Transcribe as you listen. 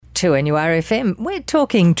2NURFM. We're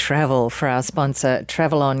talking travel for our sponsor,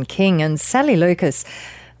 Travel on King. And Sally Lucas,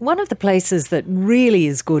 one of the places that really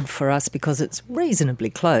is good for us because it's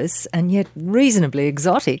reasonably close and yet reasonably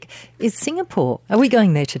exotic is Singapore. Are we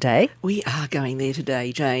going there today? We are going there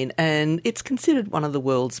today, Jane, and it's considered one of the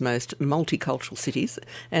world's most multicultural cities,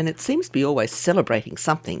 and it seems to be always celebrating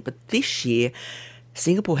something. But this year,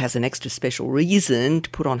 Singapore has an extra special reason to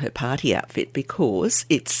put on her party outfit because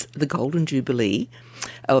it's the Golden Jubilee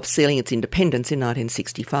of sealing its independence in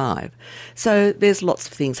 1965. So there's lots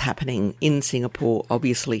of things happening in Singapore,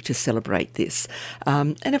 obviously, to celebrate this.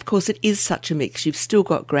 And of course, it is such a mix. You've still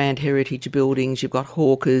got grand heritage buildings, you've got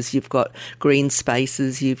hawkers, you've got green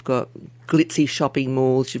spaces, you've got glitzy shopping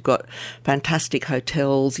malls, you've got fantastic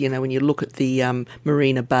hotels. You know, when you look at the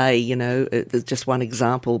Marina Bay, you know, there's just one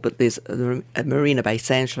example, but there's a Marina Bay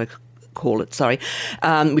Sands, which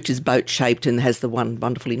is boat-shaped and has the one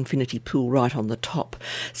wonderful infinity pool right on the top.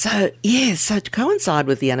 So to coincide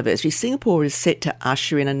with the anniversary, Singapore is set to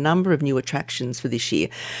usher in a number of new attractions for this year,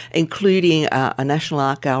 including a National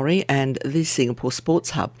Art Gallery and the Singapore Sports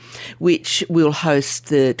Hub, which will host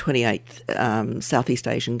the 28th Southeast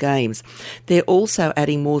Asian Games. They're also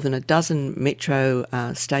adding more than a dozen metro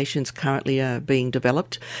stations currently being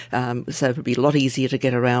developed, so it'll be a lot easier to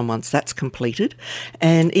get around once that's completed.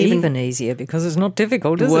 And even easier because it's not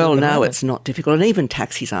difficult, is it? Well, no, it's not difficult. And even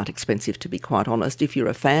taxis aren't expensive, to be quite honest. If you're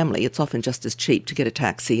a family, it's often just as cheap to get a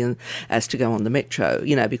taxi as to go on the metro,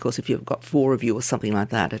 you know, because if you've got four of you or something like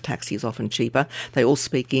that, a taxi is often cheaper. They all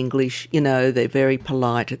speak English, you know, they're very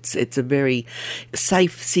polite. It's a very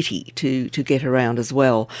safe city to get around as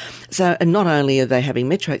well. So, and not only are they having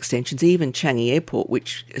metro extensions, even Changi Airport,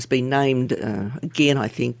 which has been named again, I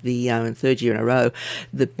think, the third year in a row,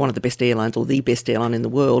 one of the best airlines or the best airline in the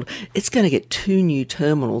world, it's going to get 2 new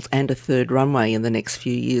terminals and a third runway in the next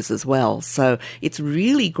few years as well. So it's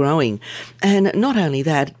really growing. And not only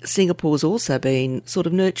that, Singapore's also been sort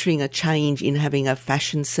of nurturing a change in having a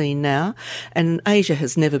fashion scene now. And Asia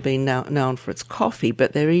has never been known for its coffee,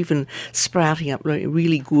 but they're even sprouting up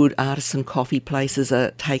really good artisan coffee places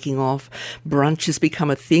are taking off. Brunch has become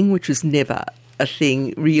a thing, which was never a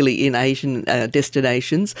thing really in Asian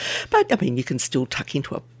destinations. But, I mean, you can still tuck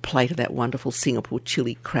into a plate of that wonderful Singapore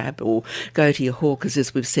chili crab or go to your hawkers,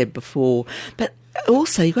 as we've said before. But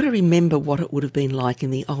also, you've got to remember what it would have been like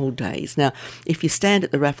in the old days. Now, if you stand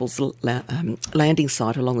at the Raffles landing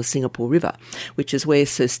site along the Singapore River, which is where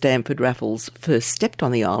Sir Stamford Raffles first stepped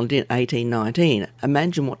on the island in 1819,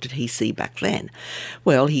 imagine what did he see back then?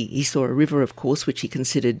 Well, he saw a river, of course, which he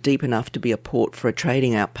considered deep enough to be a port for a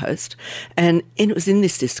trading outpost. And it was in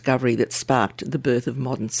this discovery that sparked the birth of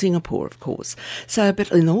modern Singapore, of course. So,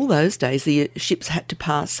 but in all those days, the ships had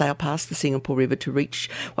to sail past the Singapore River to reach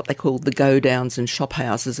what they called the go-downs and shop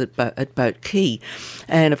houses at Boat Quay.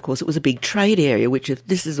 And, of course, it was a big trade area, which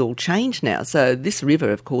this has all changed now. So this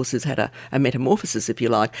river, of course, has had a metamorphosis, if you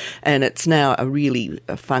like, and it's now a really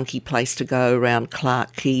funky place to go around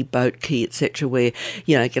Clark Quay, Boat Quay, etc., where,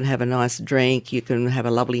 you know, you can have a nice drink, you can have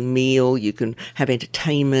a lovely meal, you can have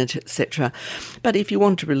entertainment, etc. But if you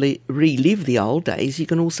want to relive the old days, you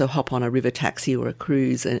can also hop on a river taxi or a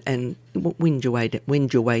cruise and wind your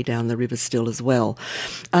way down the river still as well.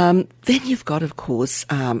 Then you've got, of course,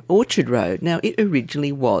 Orchard Road. Now, it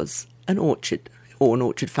originally was an orchard or an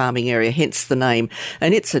orchard farming area, hence the name.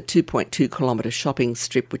 And it's a 2.2 kilometre shopping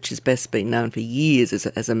strip, which has best been known for years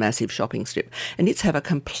as a massive shopping strip. And it's had a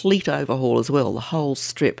complete overhaul as well, the whole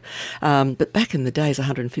strip. But back in the days,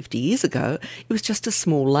 150 years ago, it was just a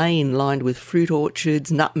small lane lined with fruit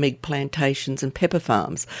orchards, nutmeg plantations and pepper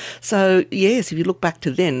farms. So, yes, if you look back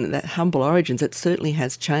to then, that humble origins, it certainly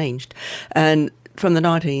has changed. And from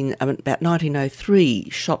about 1903,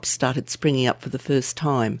 shops started springing up for the first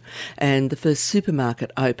time, and the first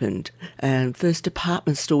supermarket opened, and first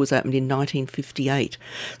department store was opened in 1958.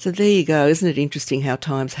 So there you go. Isn't it interesting how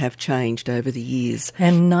times have changed over the years?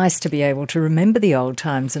 And nice to be able to remember the old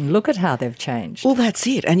times and look at how they've changed. Well, that's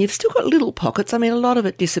it. And you've still got little pockets. I mean, a lot of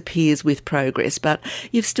it disappears with progress, but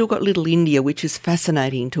you've still got Little India, which is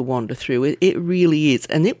fascinating to wander through. It really is.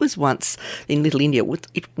 And it was once, in Little India,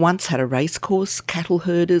 it once had a race course, cattle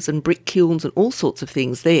herders and brick kilns and all sorts of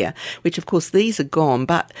things there, which of course these are gone,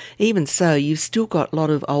 but even so you've still got a lot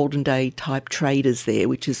of olden day type traders there,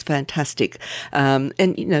 which is fantastic. And,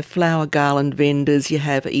 you know, flower garland vendors, you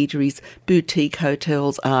have eateries, boutique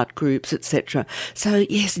hotels, art groups, etc. So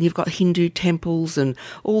yes, and you've got Hindu temples and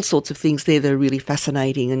all sorts of things there that are really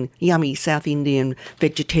fascinating, and yummy South Indian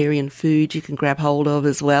vegetarian food you can grab hold of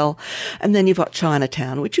as well. And then you've got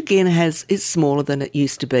Chinatown, which again is smaller than it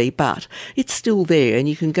used to be, but it's still all there, and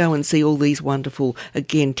you can go and see all these wonderful,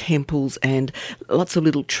 again, temples and lots of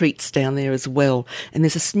little treats down there as well. And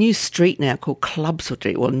there's this new street now called Club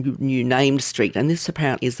Street, well, new named street, and this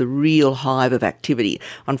apparently is the real hive of activity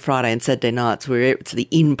on Friday and Saturday nights, where it's the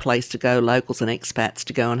in place to go, locals and expats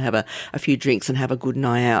to go and have a few drinks and have a good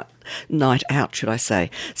night out, should I say.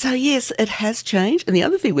 So yes, it has changed. And the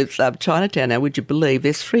other thing with Chinatown now, would you believe,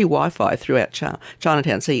 there's free Wi-Fi throughout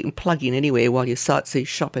Chinatown, so you can plug in anywhere while you sightsee,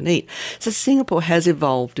 shop and eat. So Singapore has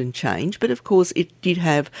evolved and changed, but of course it did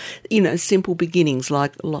have, simple beginnings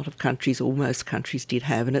like a lot of countries, or most countries did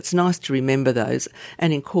have, and it's nice to remember those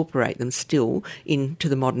and incorporate them still into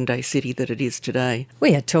the modern day city that it is today.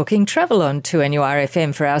 We are talking travel on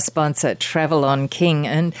 2NURFM for our sponsor, Travel on King,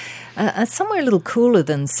 and somewhere a little cooler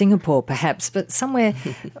than Singapore perhaps, but somewhere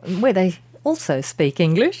where they also speak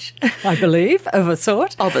English, I believe, of a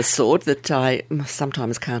sort. Of a sort that I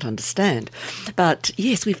sometimes can't understand. But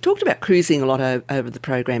yes, we've talked about cruising a lot over the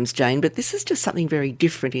programs, Jane, but this is just something very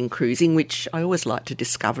different in cruising, which I always like to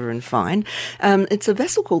discover and find. It's a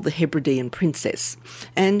vessel called the Hebridean Princess,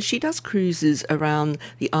 and she does cruises around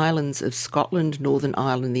the islands of Scotland, Northern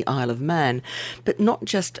Ireland, the Isle of Man, but not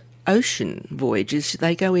just ocean voyages.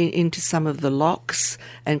 They go into some of the locks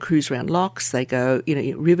and cruise around locks. They go,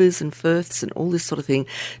 rivers and firths and all this sort of thing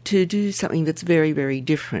to do something that's very, very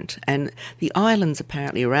different. And the islands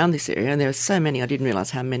apparently around this area, and there are so many, I didn't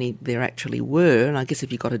realise how many there actually were, and I guess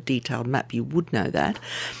if you got a detailed map you would know that.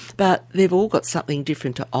 But they've all got something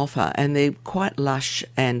different to offer, and they're quite lush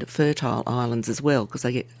and fertile islands as well, because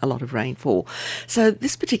they get a lot of rainfall. So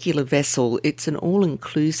this particular vessel, it's an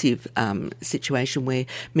all-inclusive situation where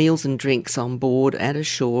meals and drinks on board and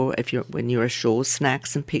ashore, when you're ashore,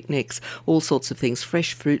 snacks and picnics, all sorts of things,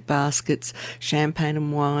 fresh fruit baskets, champagne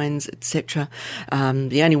and wines, etc.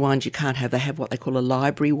 The only wines you can't have, they have what they call a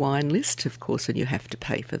library wine list, of course, and you have to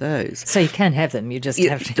pay for those. So you can have them, you just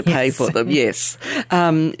have to pay for them, yes.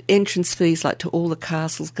 Entrance fees like to all the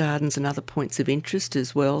castles, gardens and other points of interest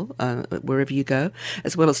as well, wherever you go,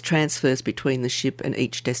 as well as transfers between the ship and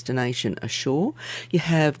each destination ashore. You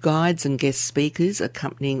have guides and guest speakers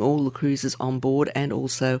accompanying all the cruises on board and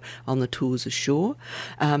also on the tours ashore.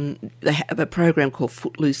 They have a program called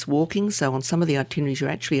Footloose Walking, so on some of the itineraries you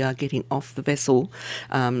actually are getting off the vessel.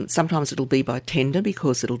 Sometimes it'll be by tender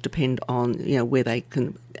because it'll depend on where they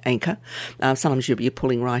can anchor. Sometimes you're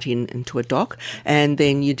pulling right into a dock, and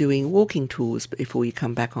then you're doing walking tours before you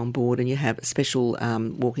come back on board, and you have special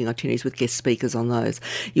walking itineraries with guest speakers on those.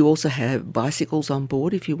 You also have bicycles on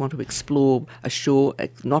board if you want to explore ashore,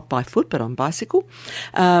 not by foot but on bicycle.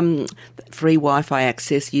 Free Wi-Fi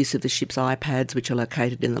access, use of the ship's iPads, which are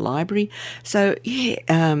located in the library. So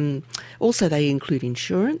also they include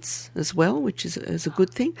insurance as well, which is a good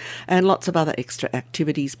thing, and lots of other extra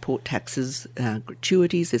activities, port taxes,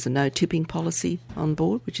 gratuities. There's a no tipping policy on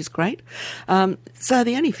board, which is great. So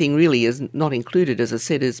the only thing really is not included, as I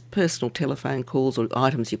said, is personal telephone calls or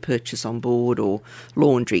items you purchase on board, or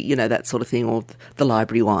laundry, that sort of thing, or the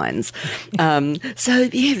library wines. I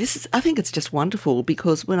think it's just wonderful,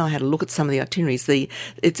 because when I had a look at some of the itineraries,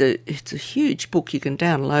 it's a huge book. You can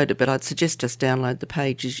download it, but I'd suggest just download the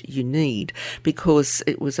pages you need, because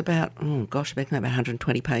it was about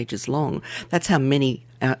 120 pages long. That's how many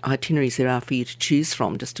itineraries there are for you to choose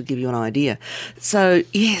from, just to give you an idea. So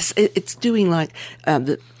yes, it's doing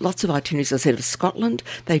lots of itineraries, as I said, of Scotland.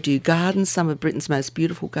 They do gardens, some of Britain's most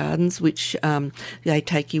beautiful gardens, which they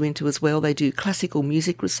take you into as well. They do classical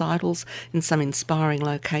music recitals in some inspiring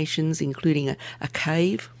locations, including a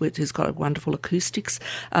cave, which has got wonderful acoustics.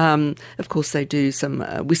 Of course, they do some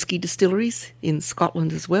whiskey distilleries in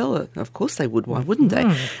Scotland as well. Of course they would, why wouldn't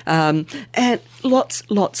they? And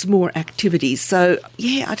lots more activities. So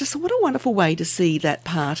I just thought, what a wonderful way to see that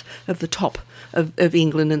part of the top of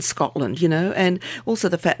England and Scotland, and also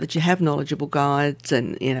the fact that you have knowledgeable guides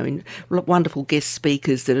and, wonderful guest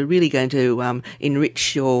speakers that are really going to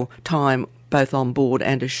enrich your time both on board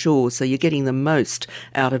and ashore, so you're getting the most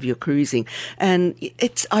out of your cruising. And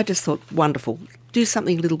I just thought, wonderful. Do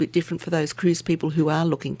something a little bit different for those cruise people who are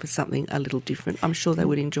looking for something a little different. I'm sure they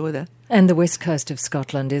would enjoy that. And the west coast of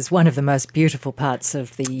Scotland is one of the most beautiful parts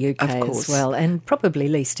of the UK as well, and probably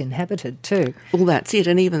least inhabited too. Well, that's it.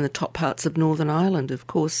 And even the top parts of Northern Ireland, of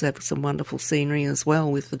course, have some wonderful scenery as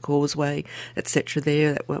well, with the causeway, etc.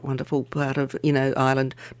 there, that wonderful part of,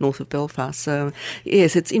 Ireland north of Belfast. So,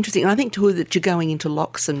 yes, it's interesting. And I think too that you're going into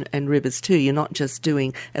lochs and rivers too. You're not just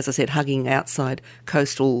doing, as I said, hugging outside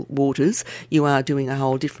coastal waters. You are doing a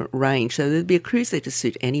whole different range. So there'd be a cruise there to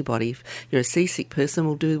suit anybody. If you're a seasick person,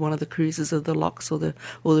 we'll do one of the cruises cruises of the lochs or the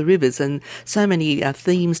rivers, and so many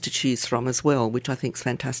themes to choose from as well, which I think is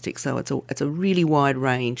fantastic. So it's a really wide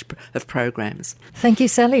range of programs. Thank you,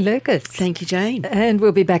 Sally Lucas. Thank you, Jane. And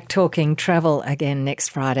we'll be back talking travel again next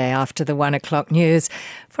Friday after the 1 o'clock news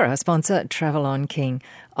for our sponsor, Travel on King,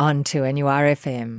 on 2NURFM.